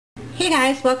Hey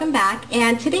guys, welcome back,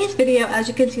 and today's video, as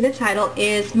you can see the title,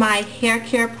 is my hair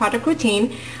care product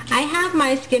routine. I have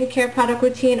my skincare product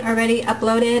routine already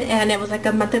uploaded, and it was like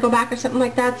a month ago back or something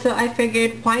like that, so I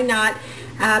figured why not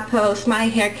post my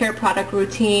hair care product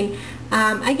routine.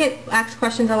 I get asked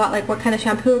questions a lot like what kind of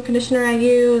shampoo or conditioner I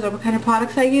use or what kind of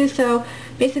products I use, so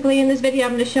basically in this video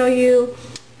I'm going to show you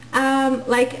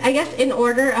like I guess in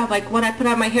order of like what I put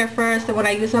on my hair first and what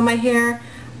I use on my hair.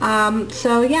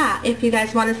 So yeah, if you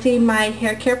guys want to see my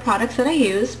hair care products that I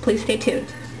use, please stay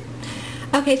tuned.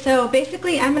 Okay, so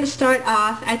basically I'm going to start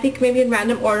off, I think maybe in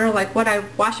random order, like what I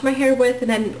wash my hair with,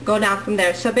 and then go down from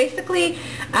there. So basically,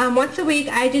 once a week,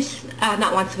 I just,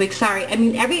 not once a week, sorry, I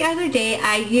mean every other day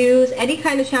I use any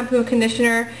kind of shampoo and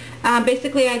conditioner.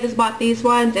 Basically I just bought these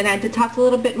ones, and I did talk a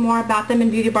little bit more about them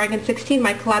in Beauty Bargain 16,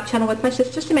 my collab channel with my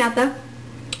sister Samantha.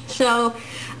 So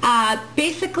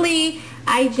basically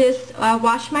I just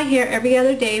wash my hair every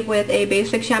other day with a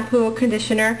basic shampoo or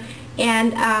conditioner,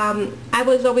 and I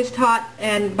was always taught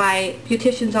and by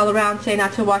beauticians all around saying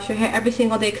not to wash your hair every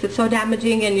single day because it's so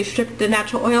damaging and you strip the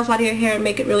natural oils out of your hair and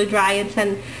make it really dry, and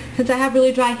since I have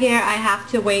really dry hair I have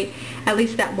to wait at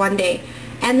least that one day.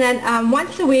 And then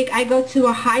once a week I go to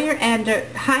a higher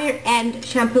end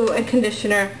shampoo and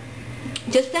conditioner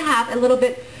just to have a little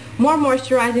bit more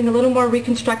moisturizing, a little more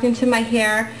reconstructing to my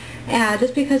hair.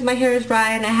 Just because my hair is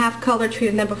dry and I have color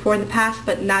treated them before in the past,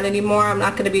 but not anymore. I'm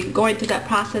not going to be going through that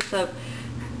process of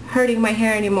hurting my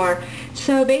hair anymore.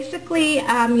 So basically,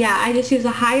 yeah, I just use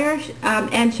a higher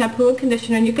end shampoo and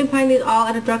conditioner, and you can find these all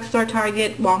at a drugstore,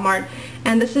 Target, Walmart.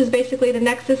 And this is basically the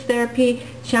Nexus Therape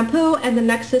shampoo and the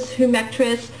Nexus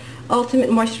Humectress Ultimate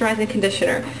Moisturizing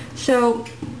Conditioner. So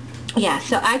yeah,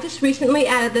 so I just recently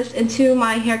added this into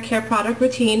my hair care product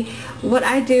routine. What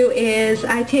I do is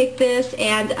I take this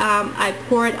and I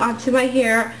pour it onto my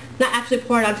hair, not actually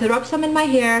pour it onto, rub some in my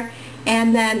hair,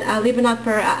 and then leave it on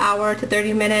for an hour to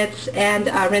 30 minutes and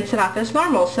rinse it off as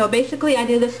normal. So basically I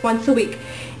do this once a week,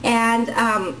 and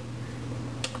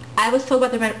I was told by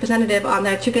the representative on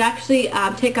that you could actually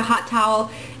take a hot towel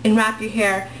and wrap your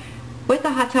hair with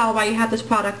the hot towel while you have this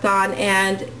product on,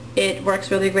 and it works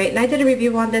really great. And I did a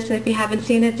review on this, and if you haven't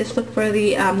seen it, just look for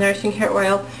the Nourishing Hair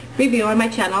Oil review on my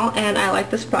channel, and I like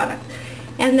this product.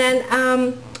 And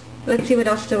then, let's see, what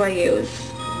else do I use?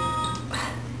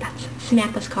 That's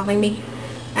Samantha's calling me.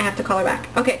 I have to call her back.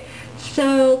 Okay,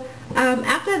 so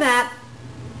after that,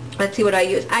 let's see what I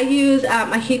use. I use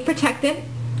a heat protectant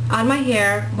on my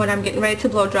hair when I'm getting ready to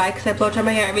blow dry, because I blow dry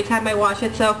my hair every time I wash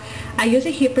it. So I use a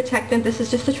heat protectant. This is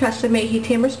just a Tresemme heat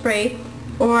tamer spray,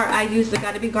 or I use the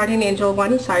Gotta Be Guardian Angel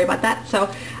one. Sorry about that.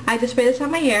 So I just spray this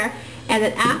on my hair, and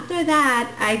then after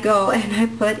that I go and I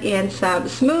put in some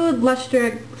Smooth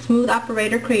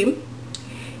Operator cream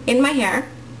in my hair.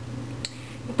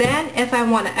 Then if I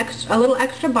want a little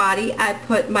extra body, I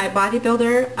put my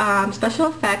Bodybuilder Special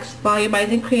Effects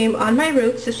Volumizing Cream on my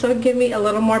roots, just so it give me a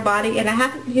little more body, and I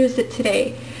haven't used it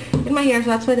today in my hair, so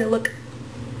that's why they look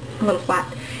a little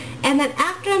flat. And then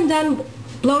after I'm done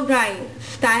blow drying,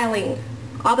 styling,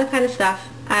 all that kind of stuff,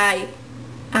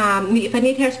 if I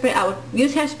need hairspray, I would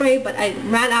use hairspray, but I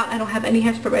ran out. I don't have any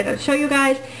hairspray right now to show you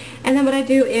guys. And then what I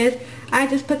do is I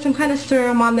just put some kind of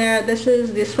serum on there. This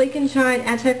is the Sleek and Shine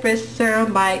Anti-Frizz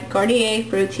Serum by Garnier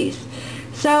Fruitis.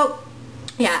 So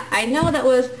yeah, I know that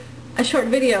was a short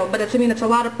video, but it's a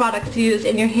lot of products to use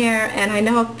in your hair, and I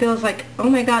know it feels like,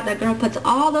 oh my god, that girl puts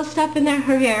all those stuff in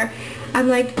her hair. I'm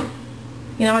like,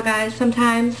 you know what guys,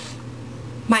 sometimes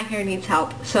my hair needs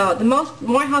help. So the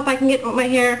more help I can get with my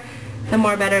hair, the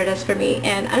more better it is for me.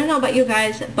 And I don't know about you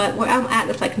guys, but where I'm at,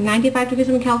 it's like 95 degrees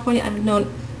in California. I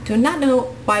do not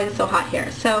know why it's so hot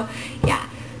here. So yeah,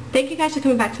 thank you guys for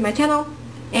coming back to my channel,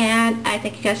 and I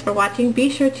thank you guys for watching. Be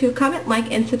sure to comment,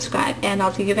 like, and subscribe, and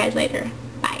I'll see you guys later.